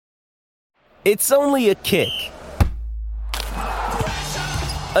It's only a kick,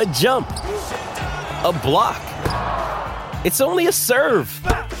 a jump, a block. It's only a serve.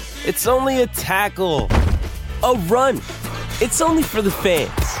 It's only a tackle, a run. It's only for the fans.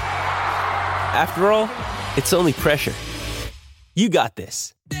 After all, it's only pressure. You got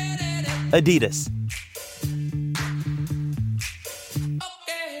this. Adidas.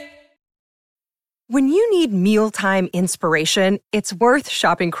 When you need mealtime inspiration, it's worth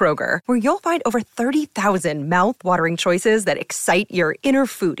shopping Kroger, where you'll find over 30,000 mouth-watering choices that excite your inner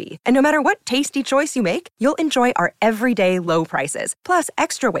foodie. And no matter what tasty choice you make, you'll enjoy our everyday low prices, plus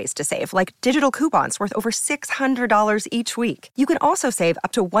extra ways to save, like digital coupons worth over $600 each week. You can also save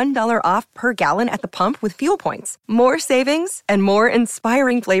up to $1 off per gallon at the pump with fuel points. More savings and more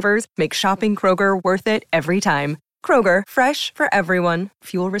inspiring flavors make shopping Kroger worth it every time. Kroger, fresh for everyone.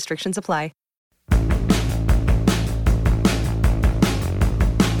 Fuel restrictions apply.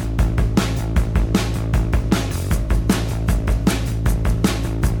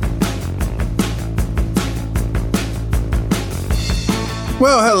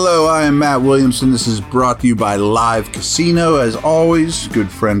 Well, hello, I am Matt Williamson. This is brought to you by Live Casino. As always,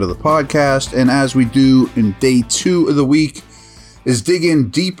 good friend of the podcast. And as we do in day 2 of the week, is dig in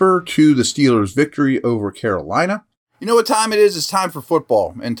deeper to the Steelers' victory over Carolina. You know what time it is? It's time for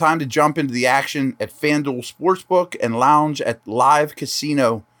football and time to jump into the action at FanDuel Sportsbook and lounge at Live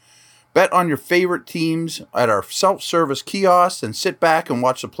Casino. Bet on your favorite teams at our self-service kiosks and sit back and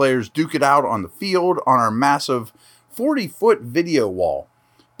watch the players duke it out on the field on our massive 40-foot video wall.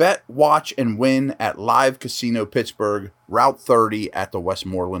 Bet, watch, and win at Live Casino Pittsburgh, Route 30 at the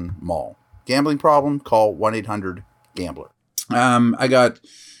Westmoreland Mall. Gambling problem? Call 1-800-GAMBLER.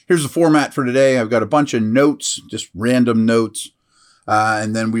 Here's the format for today. I've got a bunch of notes, just random notes,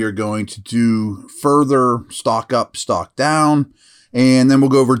 and then we are going to do further stock up, stock down, and then we'll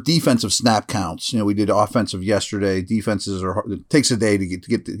go over defensive snap counts. You know, we did offensive yesterday. Defenses are hard. It takes a day to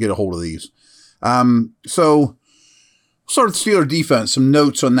get a hold of these. So sort of Steeler defense, some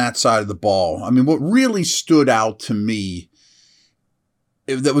notes on that side of the ball. I mean, what really stood out to me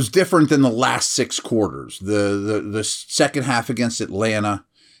that was different than the last 6 quarters, the second half against Atlanta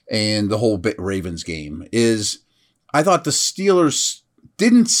and the whole Ravens game, is I thought the Steelers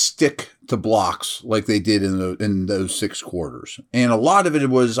didn't stick to blocks like they did in those 6 quarters. And a lot of it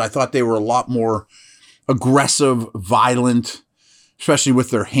was, I thought they were a lot more aggressive, violent, especially with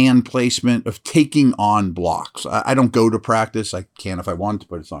their hand placement of taking on blocks. I don't go to practice. I can if I want,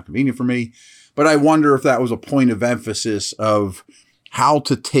 but it's not convenient for me. But I wonder if that was a point of emphasis of how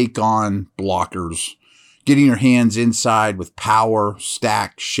to take on blockers, getting your hands inside with power,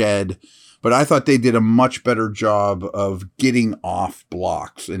 stack, shed. But I thought they did a much better job of getting off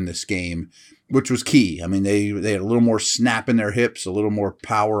blocks in this game, which was key. I mean, they had a little more snap in their hips, a little more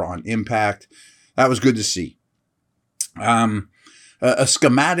power on impact. That was good to see. A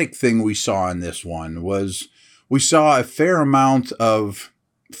schematic thing we saw in this one was we saw a fair amount of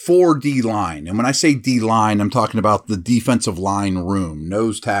 4 D-line. And when I say D-line, I'm talking about the defensive line room,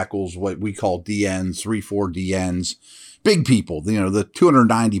 nose tackles, what we call DNs, 3-4 DNs, big people, you know, the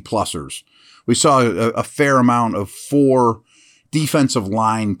 290-plussers. We saw a fair amount of 4 defensive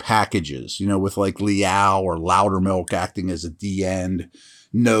line packages, you know, with like Leal or Loudermilk acting as a D-end,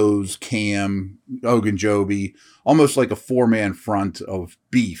 nose, Cam, Ogunjobi, almost like a 4-man front of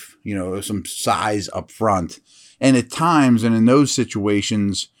beef, you know, some size up front. And at times, and in those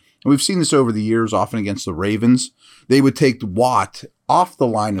situations, and we've seen this over the years, often against the Ravens, they would take Watt off the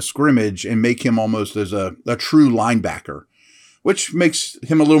line of scrimmage and make him almost as a true linebacker, which makes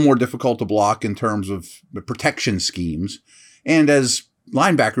him a little more difficult to block in terms of the protection schemes. And as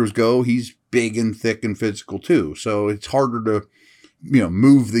linebackers go, he's big and thick and physical too. So it's harder to, you know,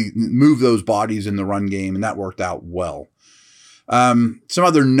 move those bodies in the run game, and that worked out well. Some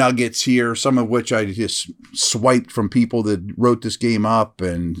other nuggets here, some of which I just swiped from people that wrote this game up,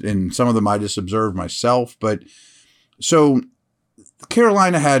 and some of them I just observed myself. But so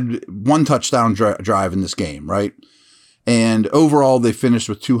Carolina had 1 touchdown drive in this game, right? And overall, they finished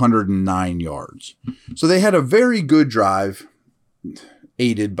with 209 yards. So they had a very good drive,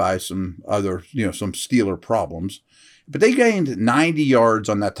 aided by some other, you know, some Steeler problems. But they gained 90 yards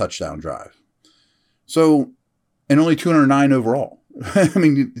on that touchdown drive. So, and only 209 overall. I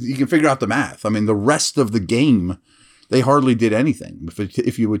mean, you can figure out the math. I mean, the rest of the game, they hardly did anything.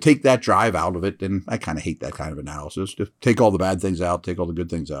 If you would take that drive out of it, then I kind of hate that kind of analysis. Just take all the bad things out, take all the good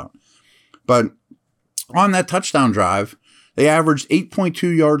things out. But on that touchdown drive, they averaged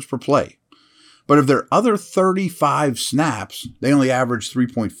 8.2 yards per play. But of their other 35 snaps, they only averaged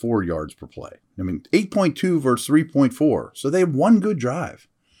 3.4 yards per play. I mean, 8.2 versus 3.4. So they had 1 good drive.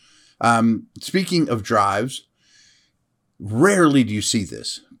 Speaking of drives, rarely do you see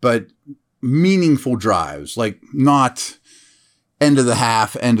this, but meaningful drives, like not end of the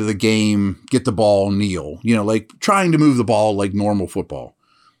half, end of the game, get the ball, kneel, like trying to move the ball like normal football.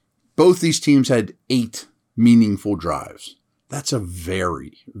 Both these teams had 8 meaningful drives. That's a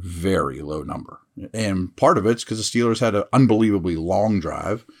very, very low number. And part of it's because the Steelers had an unbelievably long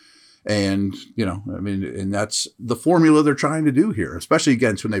drive. And, and that's the formula they're trying to do here, especially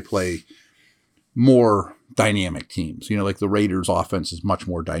against when they play more dynamic teams. Like the Raiders' offense is much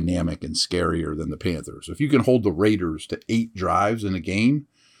more dynamic and scarier than the Panthers. If you can hold the Raiders to 8 drives in a game,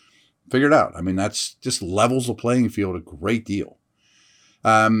 figure it out. That's just levels the playing field a great deal.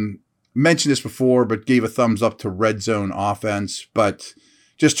 Mentioned this before, but gave a thumbs up to red zone offense. But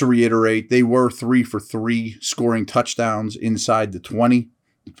just to reiterate, they were 3 for 3 scoring touchdowns inside the 20.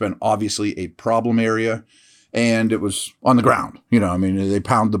 It's been obviously a problem area. And it was on the ground. They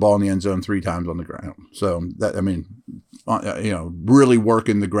pounded the ball in the end zone 3 times on the ground. So that, really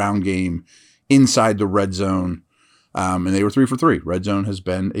working the ground game inside the red zone. And they were 3 for 3. Red zone has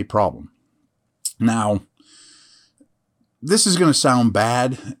been a problem. Now, this is going to sound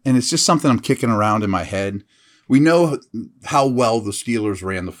bad, and it's just something I'm kicking around in my head. We know how well the Steelers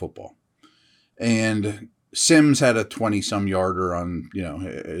ran the football. And Sims had a 20-some yarder on,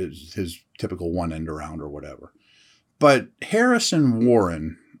 his typical one end around or whatever. But Harris and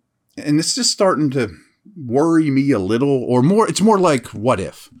Warren, and it's just starting to worry me a little, or more, it's more like what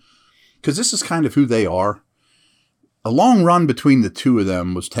if? Because this is kind of who they are. A long run between the two of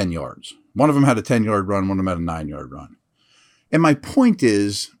them was 10 yards. One of them had a 10-yard run, one of them had a 9-yard run. And my point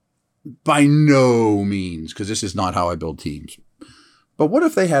is, by no means, because this is not how I build teams, but what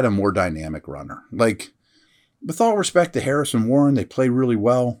if they had a more dynamic runner? Like, with all respect to Harris and Warren, they play really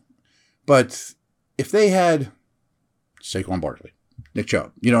well. But if they had Saquon Barkley, Nick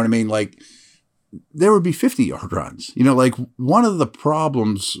Chubb, you know what I mean? Like, there would be 50-yard runs. Like one of the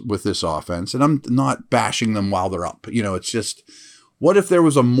problems with this offense, and I'm not bashing them while they're up, it's just, what if there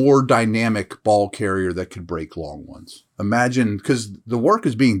was a more dynamic ball carrier that could break long ones? Imagine, because the work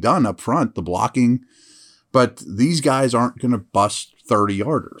is being done up front, the blocking, but these guys aren't going to bust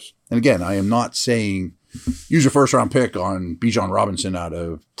 30-yarders. And again, I am not saying use your first-round pick on Bijan Robinson out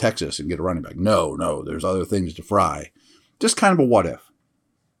of Texas and get a running back. No, there's other things to fry. Just kind of a what if.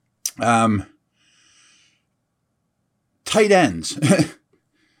 Tight ends.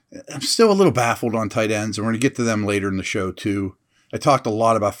 I'm still a little baffled on tight ends, and we're going to get to them later in the show too. I talked a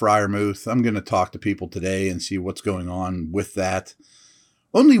lot about Freiermuth. I'm going to talk to people today and see what's going on with that.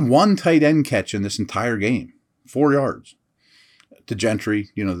 Only 1 tight end catch in this entire game, 4 yards. To Gentry,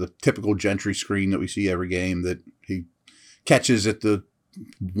 the typical Gentry screen that we see every game that he catches at the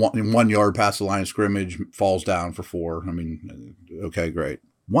 1 yard past the line of scrimmage, falls down for 4. Okay, great.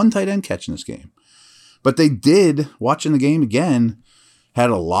 1 tight end catch in this game. But they did, watching the game again, had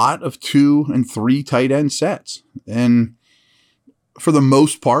a lot of 2 and 3 tight end sets. And for the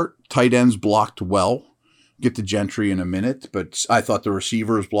most part, tight ends blocked well. Get to Gentry in a minute, but I thought the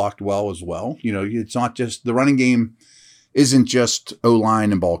receivers blocked well as well. It's not just the running game isn't just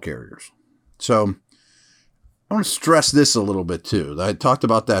O-line and ball carriers. So I want to stress this a little bit too. I talked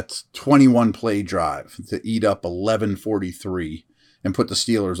about that 21 play drive to eat up 11:43 and put the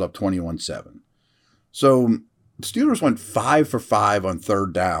Steelers up 21-7. So the Steelers went 5 for 5 on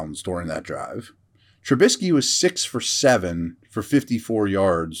third downs during that drive. Trubisky was 6 for 7 for 54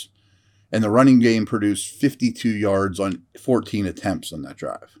 yards, and the running game produced 52 yards on 14 attempts on that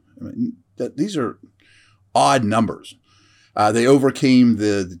drive. These are odd numbers. They overcame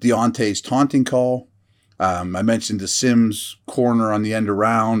the Deontay's taunting call. I mentioned the Sims corner on the end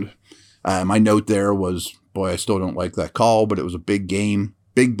around. My note there was, boy, I still don't like that call, but it was a big game.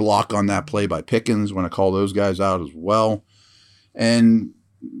 Big block on that play by Pickens. Want to call those guys out as well. And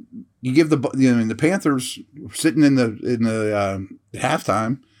you give the Panthers sitting in the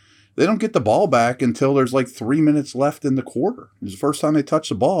halftime. They don't get the ball back until there's like 3 minutes left in the quarter. It was the first time they touched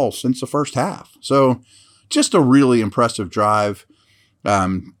the ball since the first half. So just a really impressive drive. I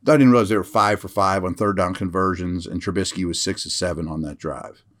didn't realize they were 5 for 5 on third down conversions, and Trubisky was 6 of 7 on that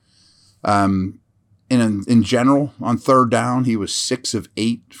drive. In general, on third down, he was 6 of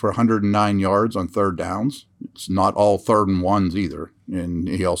 8 for 109 yards on third downs. It's not all 3rd and 1s either. And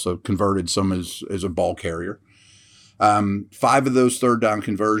he also converted some as a ball carrier. 5 of those third down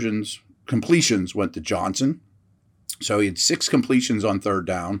completions went to Johnson. So he had 6 completions on third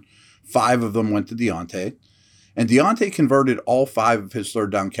down. 5 of them went to Deontay. And Deontay converted all 5 of his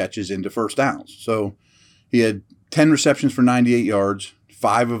third down catches into first downs. So he had 10 receptions for 98 yards.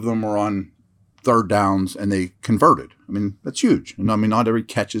 5 of them were on third downs, and they converted. I mean, that's huge. And I mean, not every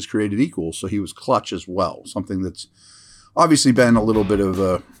catch is created equal, so he was clutch as well, something that's obviously been a little bit of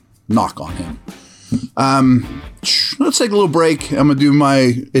a knock on him. Let's take a little break. I'm going to do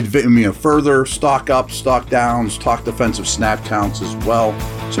my further stock ups, stock downs, talk defensive snap counts as well.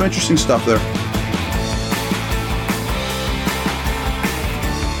 Some interesting stuff there.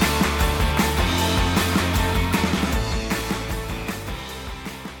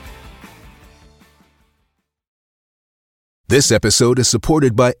 This episode is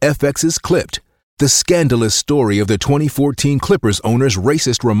supported by FX's Clipped, the scandalous story of the 2014 Clippers owner's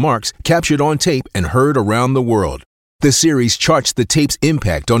racist remarks captured on tape and heard around the world. The series charts the tape's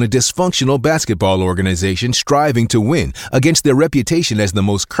impact on a dysfunctional basketball organization striving to win against their reputation as the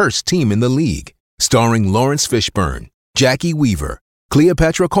most cursed team in the league. Starring Lawrence Fishburne, Jackie Weaver,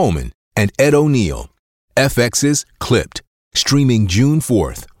 Cleopatra Coleman, and Ed O'Neill. FX's Clipped, streaming June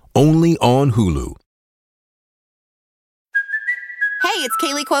 4th, only on Hulu. Hey, it's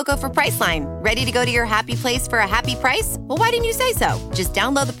Kaylee Cuoco for Priceline. Ready to go to your happy place for a happy price? Well, why didn't you say so? Just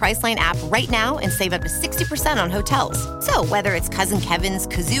download the Priceline app right now and save up to 60% on hotels. So whether it's Cousin Kevin's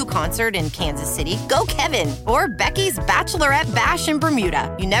Kazoo Concert in Kansas City, go Kevin, or Becky's Bachelorette Bash in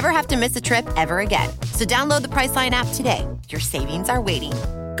Bermuda, you never have to miss a trip ever again. So download the Priceline app today. Your savings are waiting.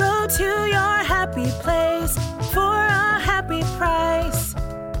 Go to your happy place for a happy price.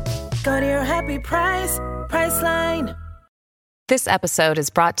 Go to your happy price, Priceline. This episode is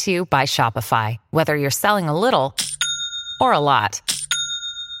brought to you by Shopify. Whether you're selling a little or a lot,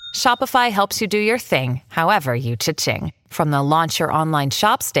 Shopify helps you do your thing, however you cha-ching. From the launch your online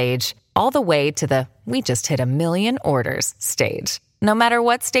shop stage, all the way to the we just hit 1 million orders stage. No matter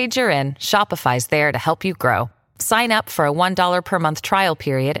what stage you're in, Shopify's there to help you grow. Sign up for a $1 per month trial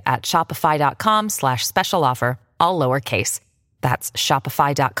period at shopify.com/special offer, all lowercase. That's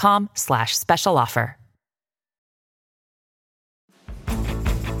shopify.com/special offer.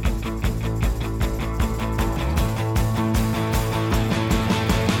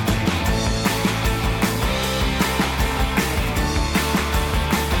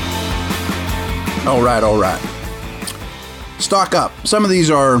 All right. Stock up. Some of these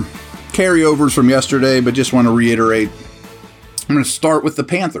are carryovers from yesterday, but just want to reiterate. I'm going to start with the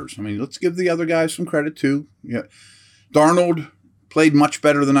Panthers. I mean, let's give the other guys some credit too. Yeah. Darnold played much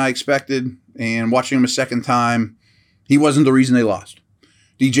better than I expected, and watching him a second time, he wasn't the reason they lost.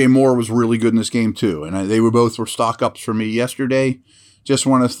 DJ Moore was really good in this game too, and they were both stock ups for me yesterday. Just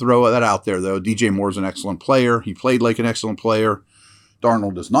want to throw that out there though. DJ Moore's an excellent player. He played like an excellent player.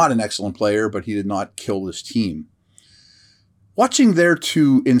 Darnold is not an excellent player, but he did not kill this team. Watching their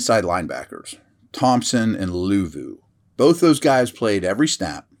two inside linebackers, Thompson and Luvu, both those guys played every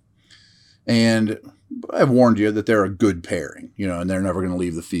snap. And I've warned you that they're a good pairing, and they're never going to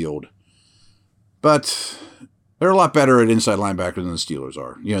leave the field. But they're a lot better at inside linebacker than the Steelers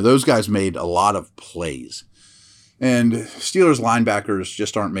are. Those guys made a lot of plays. And Steelers linebackers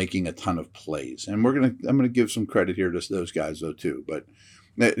just aren't making a ton of plays. And I'm going to give some credit here to those guys though too. But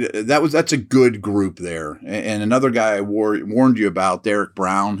that's a good group there. And another guy I warned you about, Derek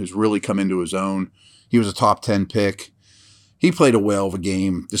Brown, who's really come into his own. He was a top 10 pick. He played a whale of a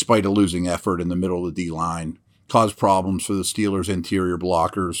game despite a losing effort in the middle of the D-line. Caused problems for the Steelers' interior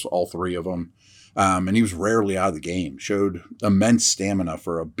blockers, all three of them. And he was rarely out of the game. Showed immense stamina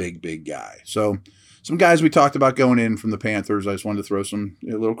for a big guy. So some guys we talked about going in from the Panthers, I just wanted to throw a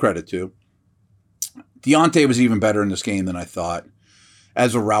little credit to. Deontay was even better in this game than I thought.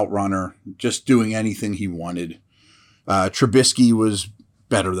 As a route runner, just doing anything he wanted. Trubisky was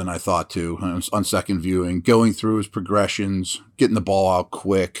better than I thought too on second viewing. Going through his progressions, getting the ball out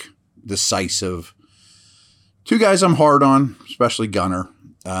quick, decisive. Two guys I'm hard on, especially Gunner.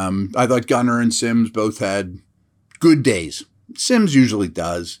 I thought Gunner and Sims both had good days. Sims usually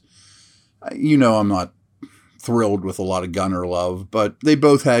does. I'm not thrilled with a lot of Gunner love, but they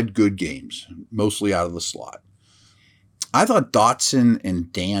both had good games, mostly out of the slot. I thought Dotson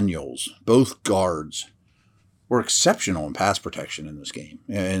and Daniels, both guards, were exceptional in pass protection in this game.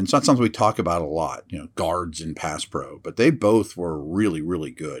 And it's not something we talk about a lot, guards in pass pro, but they both were really,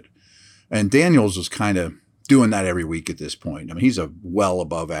 really good. And Daniels is kind of doing that every week at this point. I mean, he's a well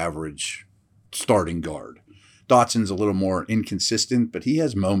above average starting guard. Dotson's a little more inconsistent, but he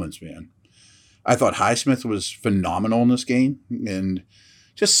has moments, man. I thought Highsmith was phenomenal in this game and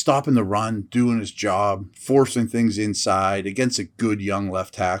just stopping the run, doing his job, forcing things inside against a good young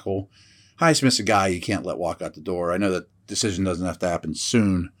left tackle. Highsmith's a guy you can't let walk out the door. I know that decision doesn't have to happen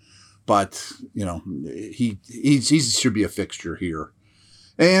soon, but he should be a fixture here.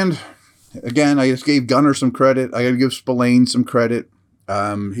 And again, I just gave Gunner some credit. I got to give Spillane some credit.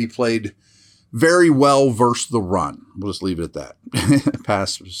 He played very well versus the run. We'll just leave it at that.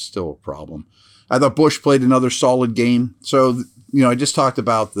 Pass was still a problem. I thought Bush played another solid game. So, I just talked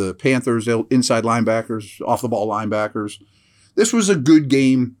about the Panthers, inside linebackers, off-the-ball linebackers. This was a good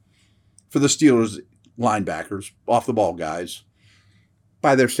game for the Steelers linebackers, off-the-ball guys,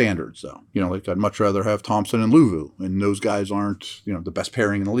 by their standards, though. I'd much rather have Thompson and Luvu, and those guys aren't, the best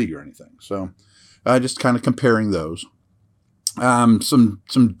pairing in the league or anything. So, just kind of comparing those.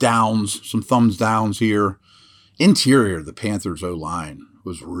 Some downs, some thumbs downs here. Interior, the Panthers O-line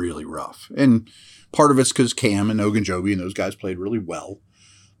was really rough. And part of it's because Cam and Ogunjobi and those guys played really well.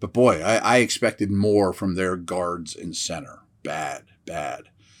 But boy, I expected more from their guards and center. Bad.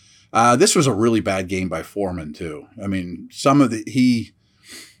 This was a really bad game by Foreman, too. I mean, he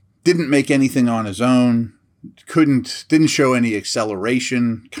didn't make anything on his own, didn't show any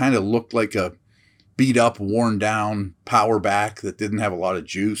acceleration, kind of looked like a beat up, worn down power back that didn't have a lot of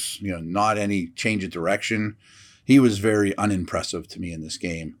juice, not any change of direction. He was very unimpressive to me in this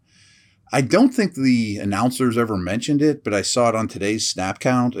game. I don't think the announcers ever mentioned it, but I saw it on today's snap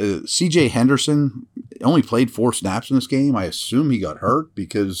count. CJ Henderson only played 4 snaps in this game. I assume he got hurt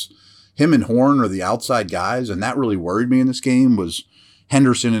because him and Horn are the outside guys, and that really worried me in this game was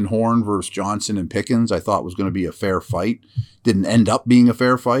Henderson and Horn versus Johnson and Pickens. I thought was going to be a fair fight. Didn't end up being a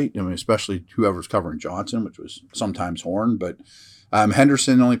fair fight. I mean, especially whoever's covering Johnson, which was sometimes Horn, but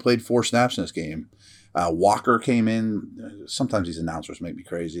Henderson only played 4 snaps in this game. Walker came in. Sometimes these announcers make me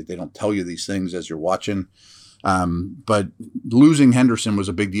crazy. They don't tell you these things as you're watching. But losing Henderson was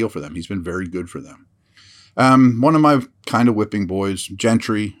a big deal for them. He's been very good for them. One of my kind of whipping boys,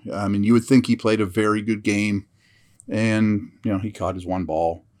 Gentry. I mean, you would think he played a very good game. And, he caught his one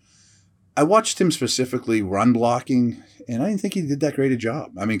ball. I watched him specifically run blocking, and I didn't think he did that great a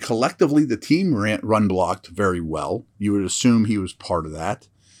job. I mean, collectively, the team run blocked very well. You would assume he was part of that.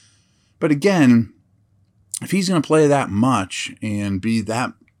 But again, if he's going to play that much and be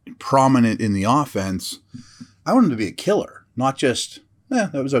that prominent in the offense, I want him to be a killer, not just,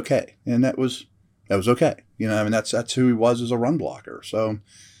 that was okay. And that was okay. That's who he was as a run blocker. So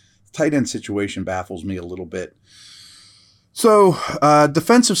tight end situation baffles me a little bit. So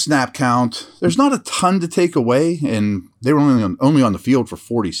defensive snap count, there's not a ton to take away, and they were only on the field for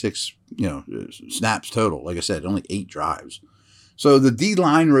 46, snaps total. Like I said, only 8 drives. So the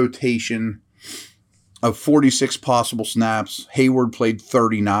D-line rotation of 46 possible snaps, Hayward played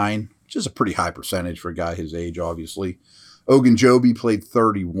 39, which is a pretty high percentage for a guy his age, obviously. Ogunjobi played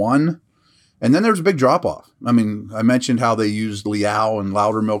 31. And then there was a big drop-off. I mean, I mentioned how they used Leal and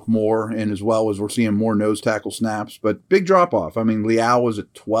Loudermilk more, and as well as we're seeing more nose tackle snaps, but big drop-off. I mean, Leal was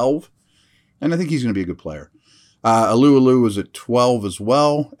at 12, and I think he's going to be a good player. Alu was at 12 as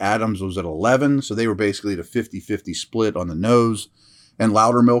well. Adams was at 11, so they were basically at a 50-50 split on the nose, and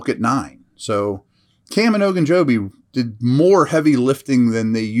Loudermilk at 9. So Cam and Ogunjobi did more heavy lifting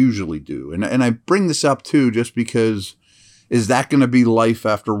than they usually do. And I bring this up, too, just because is that going to be life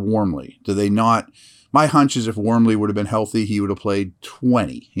after Wormley? Do they not? My hunch is if Wormley would have been healthy, he would have played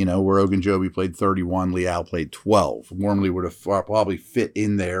 20, where Ogunjobi played 31, Leal played 12. Wormley would have probably fit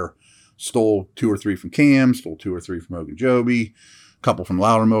in there, stole 2 or 3 from Cam, stole 2 or 3 from Ogunjobi, a couple from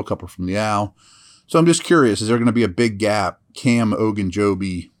Loudermilk, a couple from Leal. So I'm just curious, is there going to be a big gap, Cam,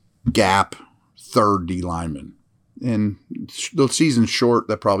 Ogunjobi gap, third D lineman? And the season's short,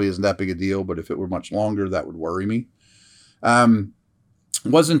 that probably isn't that big a deal, but if it were much longer, that would worry me.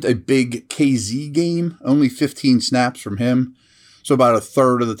 Wasn't a big KZ game, only 15 snaps from him. So about a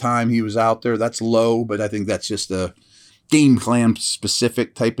third of the time he was out there. That's low, but I think that's just a game plan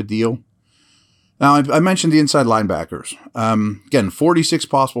specific type of deal. Now, I mentioned the inside linebackers. Again, 46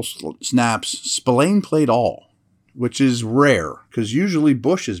 possible snaps. Spillane played all, which is rare because usually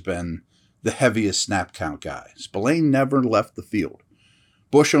Bush has been the heaviest snap count guy. Spillane never left the field.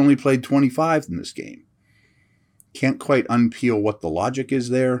 Bush only played 25 in this game. Can't quite unpeel what the logic is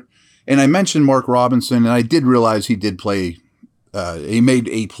there. And I mentioned Mark Robinson, and I did realize he did play, he made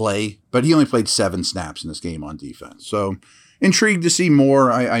a play, but he only played 7 snaps in this game on defense. So intrigued to see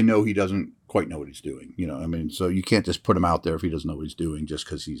more. I know he doesn't quite know what he's doing. So you can't just put him out there if he doesn't know what he's doing just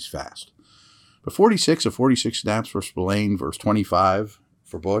because he's fast. But 46 of 46 snaps for Spillane versus 25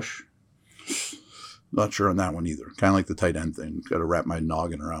 for Bush. Not sure on that one either. Kind of like the tight end thing. Got to wrap my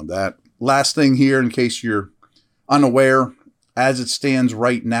noggin around that. Last thing here, in case you're unaware, as it stands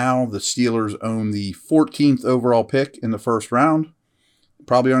right now, the Steelers own the 14th overall pick in the first round.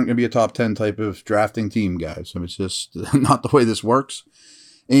 Probably aren't going to be a top 10 type of drafting team, guys. It's just not the way this works.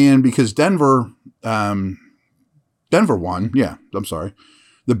 And because Denver won,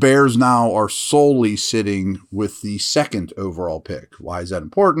 the Bears now are solely sitting with the 2nd overall pick. Why is that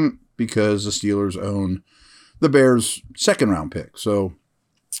important? because the Steelers own the Bears' second round pick. So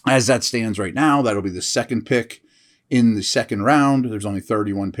as that stands right now, that'll be the second pick in the second round. There's only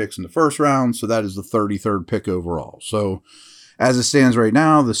 31 picks in the first round, so that is the 33rd pick overall. So as it stands right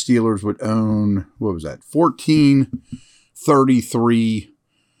now, the Steelers would own, 14, 33,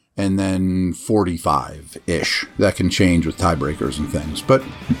 and then 45-ish. That can change with tiebreakers and things. But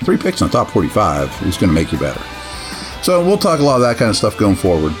 3 picks on top 45 is going to make you better. So we'll talk a lot of that kind of stuff going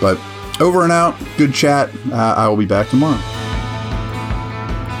forward. But over and out, good chat. I will be back tomorrow.